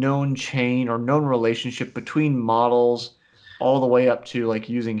known chain or known relationship between models all the way up to like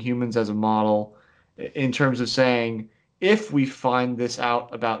using humans as a model in terms of saying, if we find this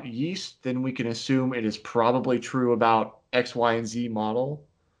out about yeast, then we can assume it is probably true about X, Y, and Z model?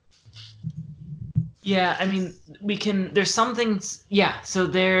 Yeah, I mean, there's some things,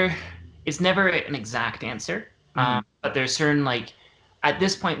 so it's never an exact answer, but there's certain, like, at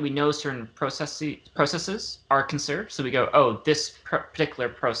this point, we know certain processes are conserved, so we go, oh, this particular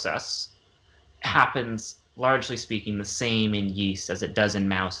process happens, largely speaking, the same in yeast as it does in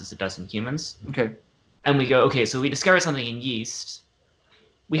mouse as it does in humans. Okay. And we go, okay, so we discovered something in yeast.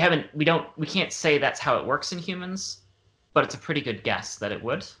 We can't say that's how it works in humans, but it's a pretty good guess that it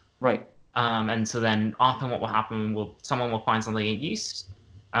would. Right. And so then often what will happen, someone will find something in yeast,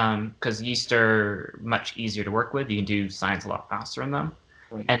 because yeast are much easier to work with. You can do science a lot faster in them.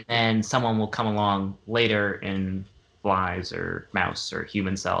 Right. And then someone will come along later in flies or mouse or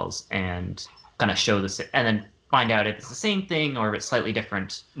human cells and kind of show this, and then find out if it's the same thing or if it's slightly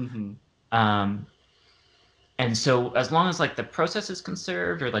different. Mm-hmm. And so as long as like the process is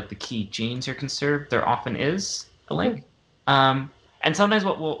conserved or like the key genes are conserved, there often is a link. And sometimes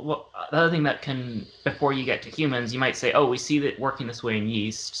what the other thing that can, before you get to humans, you might say, oh, we see that working this way in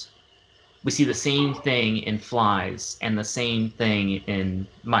yeast. We see the same thing in flies and the same thing in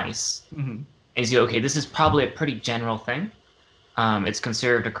mice. Mm-hmm. Is you okay? This is probably a pretty general thing. It's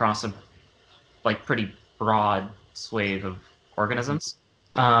conserved across a like pretty broad swathe of organisms.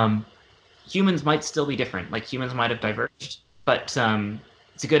 Humans might still be different. Like humans might have diverged, but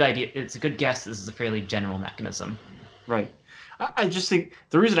it's a good idea. It's a good guess. This is a fairly general mechanism. Right. I just think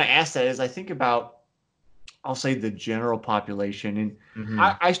the reason I asked that is I think about, I'll say, the general population, and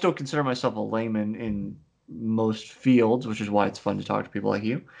I still consider myself a layman in most fields, which is why it's fun to talk to people like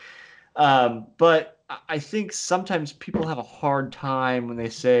you. But I think sometimes people have a hard time when they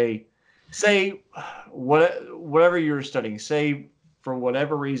say whatever you're studying, say for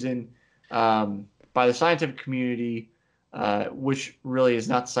whatever reason, by the scientific community, which really is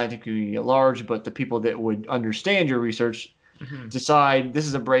not the scientific community at large, but the people that would understand your research, decide this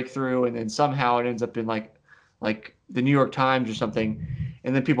is a breakthrough, and then somehow it ends up in like the New York Times or something,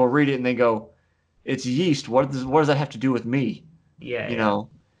 and then people read it and they go, "It's yeast. What does that have to do with me?" Yeah, you know.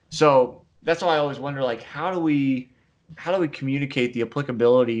 So that's why I always wonder, like, how do we communicate the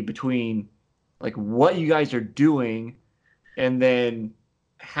applicability between like what you guys are doing and then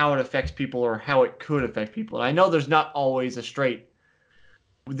how it affects people or how it could affect people. And I know there's not always a straight,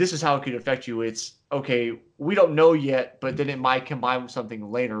 this is how it could affect you. It's okay, we don't know yet, but then it might combine with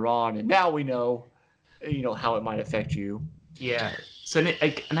something later on, and now we know, how it might affect you. Yeah. So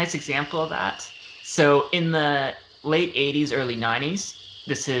a nice example of that. So in the late 80s, early 90s,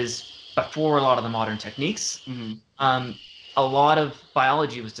 this is before a lot of the modern techniques. A lot of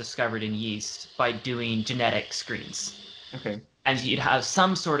biology was discovered in yeast by doing genetic screens. Okay. And you'd have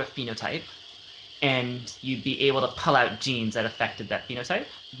some sort of phenotype, and you'd be able to pull out genes that affected that phenotype.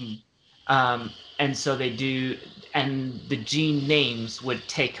 And so they do, and the gene names would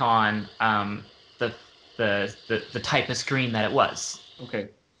take on the type of screen that it was. Okay.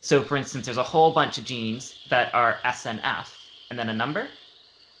 So, for instance, there's a whole bunch of genes that are SNF and then a number,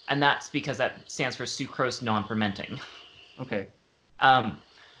 and that's because that stands for sucrose non-fermenting. Okay.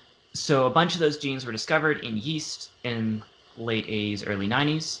 So a bunch of those genes were discovered in yeast in late 80s, early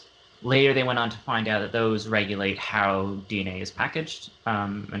 90s. Later, they went on to find out that those regulate how DNA is packaged,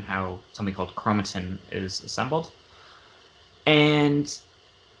 and how something called chromatin is assembled. And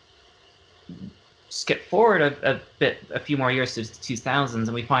skip forward a few more years to the 2000s,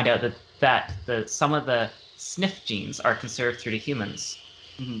 and we find out that some of the SNF genes are conserved through to humans.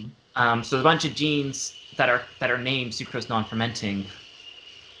 So there's a bunch of genes that are named sucrose non-fermenting,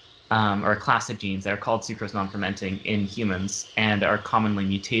 or a class of genes that are called sucrose non-fermenting in humans and are commonly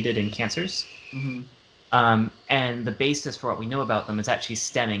mutated in cancers. And the basis for what we know about them is actually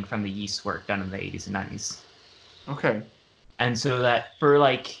stemming from the yeast work done in the 80s and 90s. Okay. And so that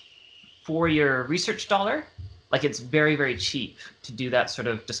for your research dollar, like it's very, very cheap to do that sort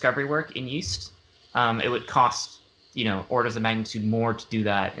of discovery work in yeast. It would cost, orders of magnitude more to do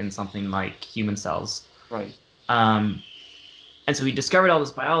that in something like human cells. Right. And so we discovered all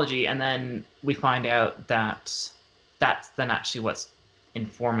this biology, and then we find out that that's then actually what's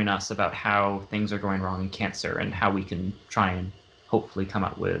informing us about how things are going wrong in cancer and how we can try and hopefully come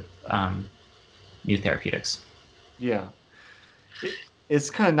up with new therapeutics. Yeah. It's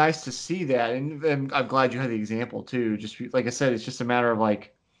kind of nice to see that, and I'm glad you had the example too. Just like I said, it's just a matter of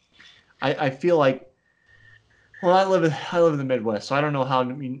like, I feel like, well, I live in the Midwest, so I don't know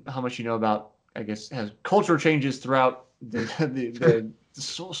how much you know about, I guess, has culture changes throughout the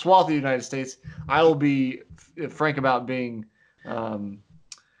swath of the United States. I will be frank about being not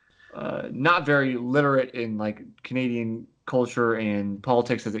very literate in like Canadian culture and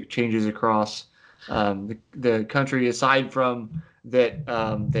politics as it changes across the country. Aside from that,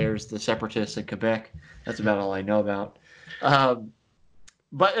 there's the separatists in Quebec. That's about all I know about.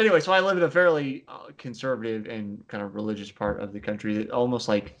 But anyway, so I live in a fairly conservative and kind of religious part of the country that almost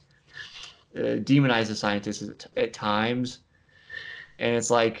like demonizes scientists at times. And it's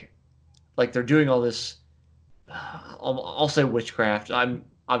like they're doing all this, I'll say witchcraft. I'm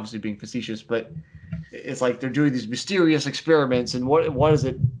obviously being facetious, but it's like they're doing these mysterious experiments, and what is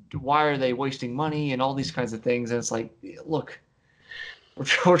it? Why are they wasting money and all these kinds of things? And it's like, look,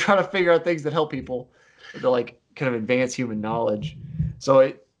 we're trying to figure out things that help people, to like kind of advance human knowledge.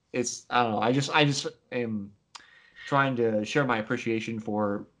 So it's I don't know. I just am trying to share my appreciation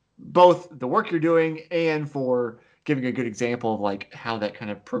for both the work you're doing and for giving a good example of like how that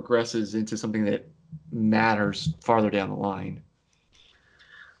kind of progresses into something that matters farther down the line.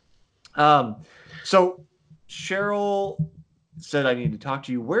 Um, so Cheryl said I need to talk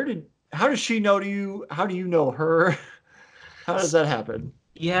to you. How does she know you? How do you know her? How does that happen?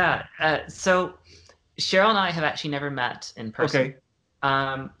 Yeah. So Cheryl and I have actually never met in person. Okay.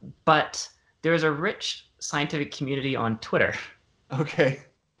 But there's a rich scientific community on Twitter. Okay.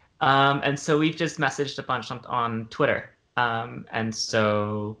 And so we've just messaged a bunch on Twitter. And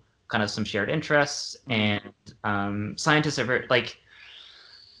so kind of some shared interests and scientists are like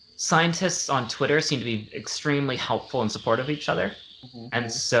scientists on Twitter seem to be extremely helpful and supportive of each other. Mm-hmm.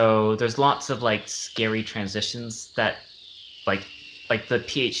 And so there's lots of like scary transitions that like the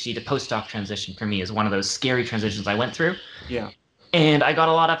PhD to postdoc transition for me is one of those scary transitions I went through. Yeah. And I got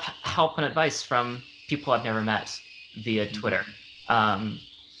a lot of help and advice from people I've never met via Twitter,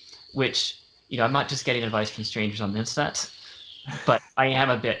 which, I'm not just getting advice from strangers on the internet, but I am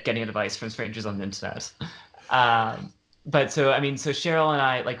a bit getting advice from strangers on the internet. But so, so Cheryl and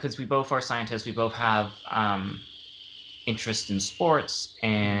I, like, because we both are scientists, we both have interest in sports,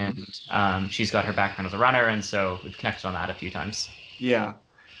 and she's got her background as a runner, and so we've connected on that a few times. Yeah.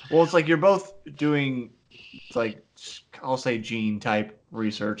 Well, it's like you're both doing, like, I'll say gene type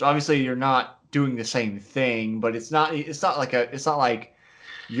research. Obviously, you're not doing the same thing, but it's not like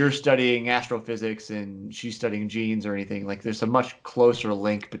you're studying astrophysics and she's studying genes or anything. Like, there's a much closer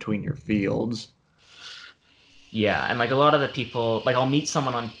link between your fields. Yeah, and like a lot of the people, like I'll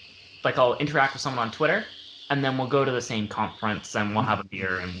interact with someone on Twitter, and then we'll go to the same conference and we'll have a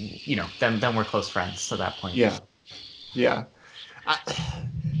beer, and then we're close friends to that point. Yeah. Yeah.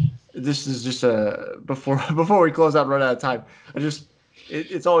 This is just before we close out, run out of time.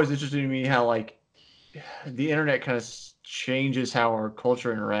 It's always interesting to me how like the internet kind of changes how our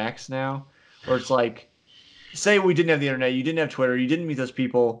culture interacts now. Or it's like, say we didn't have the internet, you didn't have Twitter, you didn't meet those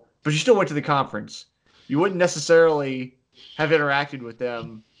people, but you still went to the conference. You wouldn't necessarily have interacted with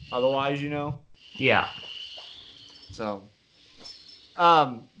them otherwise, Yeah. So,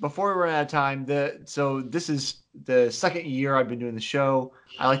 before we run out of time, so this is the second year I've been doing the show.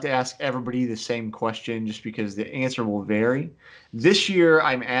 I like to ask everybody the same question just because the answer will vary. This year,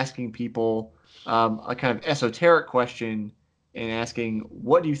 I'm asking people a kind of esoteric question and asking,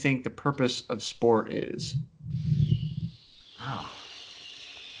 what do you think the purpose of sport is? Oh,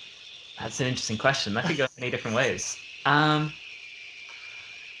 that's an interesting question. That could go many different ways. I'm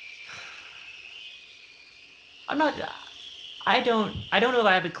not. I don't know if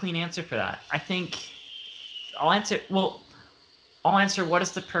I have a clean answer for that. I think I'll answer. Well, I'll answer what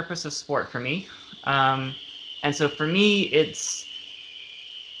is the purpose of sport for me. And so for me, it's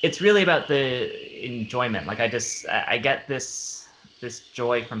really about the enjoyment. Like I get this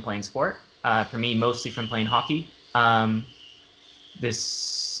joy from playing sport. For me, mostly from playing hockey.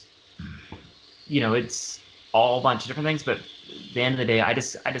 This, it's all a bunch of different things, but at the end of the day, I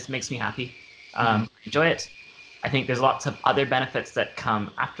just makes me happy. Enjoy it. I think there's lots of other benefits that come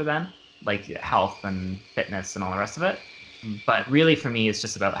after then, like health and fitness and all the rest of it. But really, for me, it's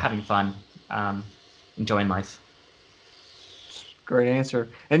just about having fun, enjoying life. Great answer.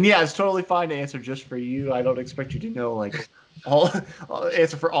 And yeah, it's totally fine to answer just for you. I don't expect you to know like all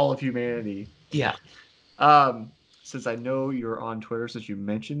answer for all of humanity. Yeah. Since I know you're on Twitter, since you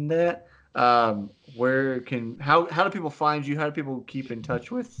mentioned that, how do people find you? How do people keep in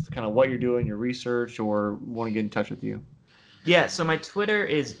touch with kind of what you're doing, your research, or want to get in touch with you? Yeah, so my Twitter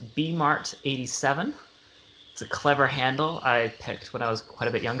is bmart87. It's a clever handle I picked when I was quite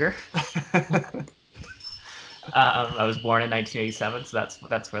a bit younger. I was born in 1987, so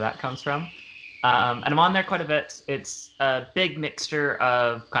that's where that comes from. And I'm on there quite a bit. It's a big mixture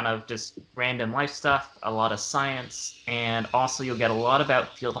of kind of just random life stuff, a lot of science, and also you'll get a lot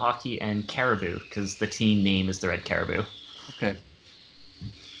about field hockey and Caribou, because the team name is the Red Caribou. Okay.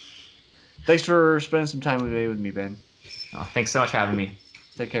 Thanks for spending some time with me, Ben. Oh, thanks so much for having me.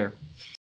 Take care.